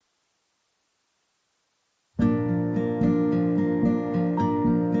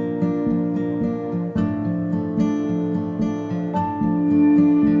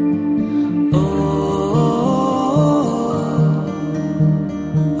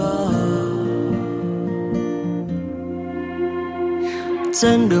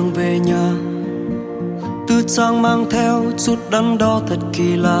trên đường về nhà, tư trang mang theo chút đắn đo thật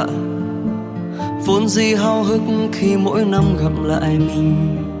kỳ lạ. Vốn dĩ háo hức khi mỗi năm gặp lại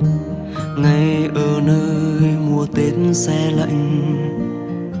mình, ngay ở nơi mùa Tết se lạnh.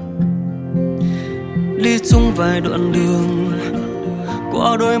 Đi chung vài đoạn đường,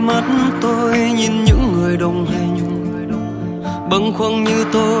 qua đôi mắt tôi nhìn những người đồng hành, bâng khuâng như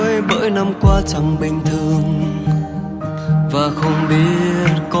tôi bởi năm qua chẳng bình thường, và không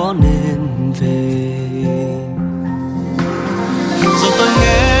biết có nên về. Rồi tôi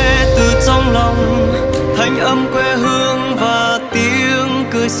nghe từ trong lòng thanh âm quê hương và tiếng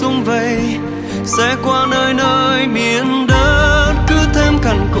cười sum vầy, sẽ qua nơi nơi miền đất cứ thêm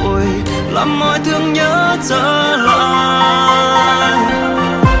cằn cỗi, làm mọi thương nhớ trở lại.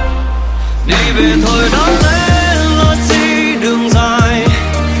 Đi về thôi đón Tết lo chi đường dài,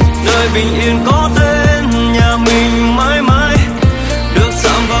 nơi bình yên có tên nhà mình mãi mãi, được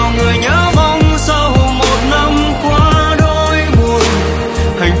chạm vào người nhớ mong sau một năm qua đôi buồn.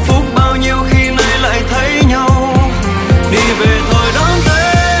 Hạnh phúc bao nhiêu khi nay lại thấy nhau. Đi về thôi đón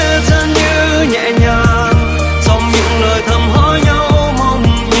Tết chân như nhẹ nhàng, trong những lời thầm hỏi nhau mong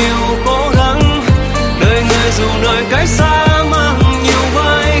nhiều cố gắng. Đời người dù nơi cách xa mang nhiều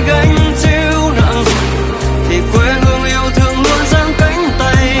vai gánh chịu nặng, thì quê hương yêu thương luôn giang cánh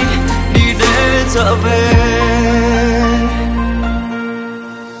tay đi để trở về.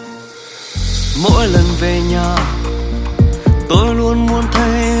 Mỗi lần về nhà tôi luôn muốn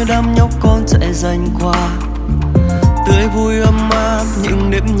thấy đám nhóc con chạy giành qua, tươi vui ấm áp những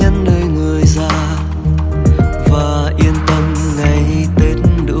nếp nhăn nơi người già, và yên tâm ngày Tết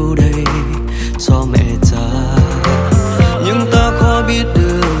đủ đầy cho mẹ cha. Nhưng ta khó biết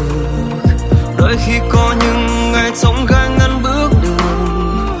được, đôi khi có những ngày trống gai ngăn bước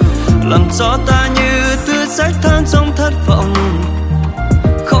đường, làm cho ta như tư trách than trong thất vọng,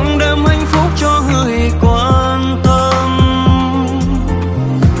 không đem hạnh phúc cho người quan tâm.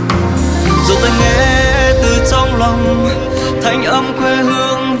 Rồi ta nghe từ trong lòng thanh âm quê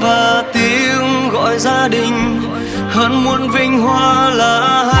hương và tiếng gọi gia đình, hơn muôn vinh hoa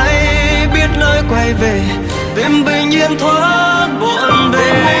là hãy biết nơi quay về, tìm bình yên thoát bộn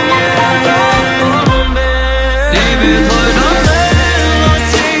bề. Đi về thôi đón Tết lo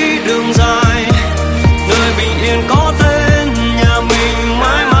chi đường dài, nơi bình yên có tên nhà mình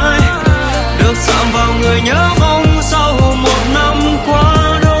mãi mãi, được chạm vào người nhớ mong sau một năm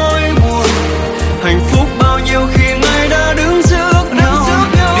qua đôi buồn. Hạnh phúc bao nhiêu khi nay đã đứng trước nhau.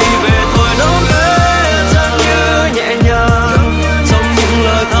 Đi về thôi đón Tết chân như nhẹ nhàng, trong những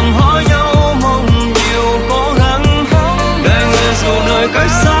lời thầm hỏi nhau mong nhiều cố gắng. Đời người dù nơi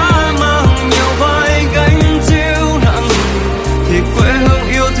cách xa mang nhiều vai gánh chịu nặng, thì quê hương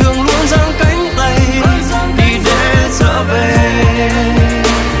yêu thương luôn giang cánh tay đi để trở về.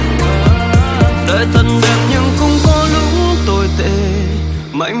 Đời thật đẹp nhưng cũng có lúc tồi tệ,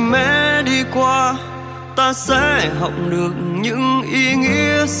 mạnh mẽ đi qua ta sẽ học được những ý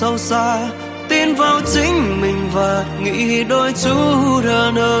nghĩa sâu xa, tin vào chính mình và nghĩ đôi chút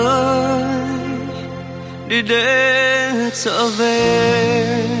ở nơi đi để trở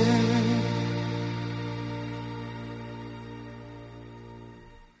về.